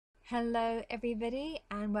Hello everybody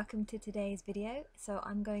and welcome to today's video. So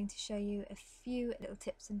I'm going to show you a few little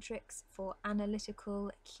tips and tricks for analytical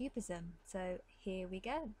cubism. So here we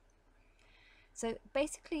go. So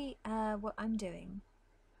basically what I'm doing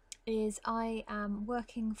is I am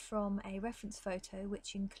working from a reference photo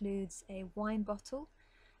which includes a wine bottle,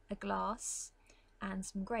 a glass and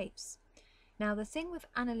some grapes. Now the thing with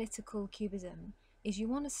analytical cubism is you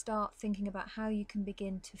want to start thinking about how you can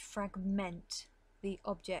begin to fragment the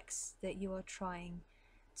objects that you are trying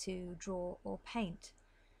to draw or paint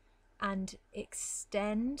and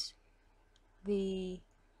extend the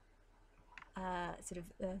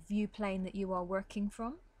view plane that you are working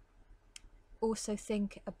from. Also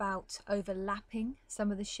think about overlapping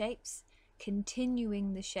some of the shapes,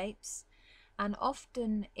 continuing the shapes, and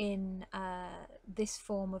often in this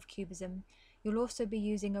form of cubism you'll also be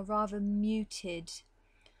using a rather muted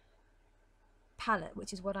palette,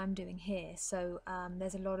 which is what I'm doing here. So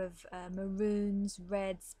there's a lot of maroons,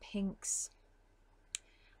 reds, pinks,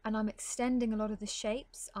 and I'm extending a lot of the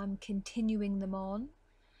shapes. I'm continuing them on,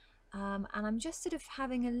 and I'm just sort of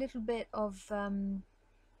having a little bit of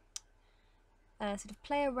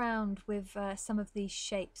play around with some of these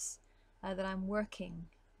shapes that I'm working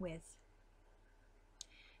with.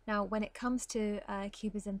 Now when it comes to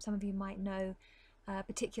cubism, some of you might know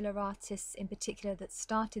particular artists in particular that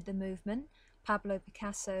started the movement: Pablo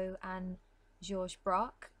Picasso and Georges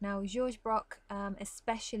Braque. Now Georges Braque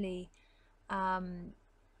especially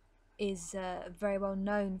is very well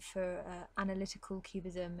known for analytical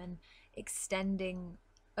cubism and extending,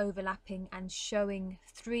 overlapping and showing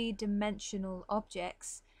three-dimensional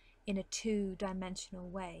objects in a two-dimensional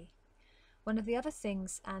way. One of the other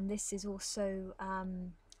things, and this is also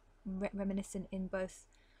reminiscent in both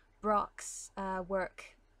Braque's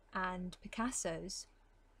work and Picasso's,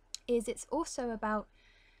 is it's also about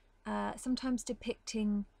sometimes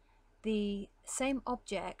depicting the same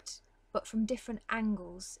object but from different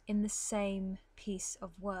angles in the same piece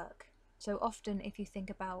of work. So often if you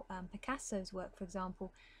think about Picasso's work, for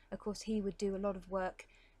example, of course he would do a lot of work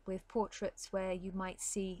with portraits where you might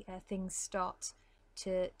see things start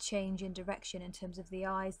to change in direction in terms of the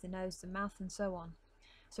eyes, the nose, the mouth and so on.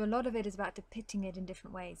 So a lot of it is about depicting it in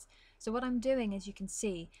different ways. So what I'm doing, as you can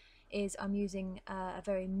see, is I'm using a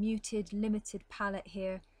very muted, limited palette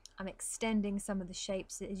here. I'm extending some of the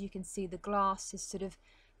shapes. As you can see, the glass is sort of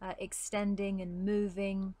extending and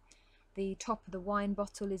moving. The top of the wine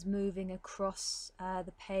bottle is moving across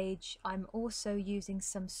the page. I'm also using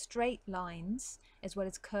some straight lines as well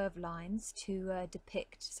as curved lines to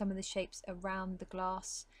depict some of the shapes around the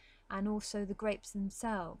glass and also the grapes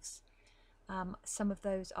themselves. Some of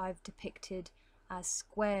those I've depicted as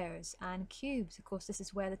squares and cubes. Of course, this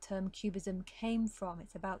is where the term cubism came from.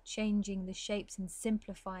 It's about changing the shapes and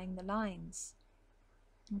simplifying the lines.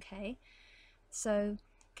 Okay, so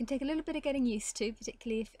it can take a little bit of getting used to,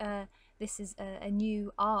 particularly if this is a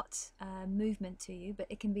new art movement to you, but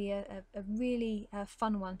it can be a really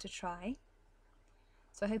fun one to try.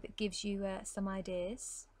 So I hope it gives you some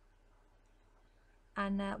ideas.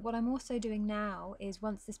 And what I'm also doing now is,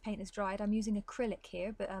 once this paint is dried, I'm using acrylic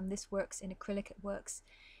here, but this works in acrylic, it works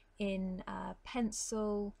in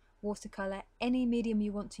pencil, watercolor, any medium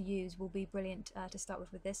you want to use will be brilliant to start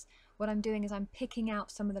with this. What I'm doing is I'm picking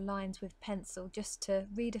out some of the lines with pencil just to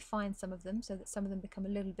redefine some of them so that some of them become a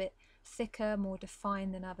little bit thicker, more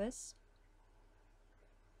defined than others.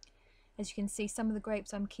 As you can see, some of the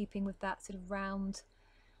grapes I'm keeping with that sort of round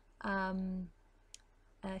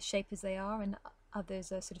shape as they are, and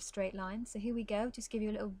others are sort of straight lines. So here we go, just give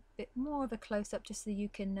you a little bit more of a close-up just so you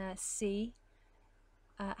can see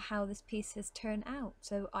how this piece has turned out.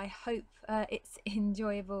 So I hope it's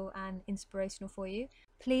enjoyable and inspirational for you.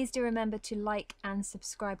 Please do remember to like and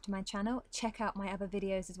subscribe to my channel. Check out my other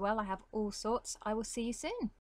videos as well. I have all sorts. I will see you soon.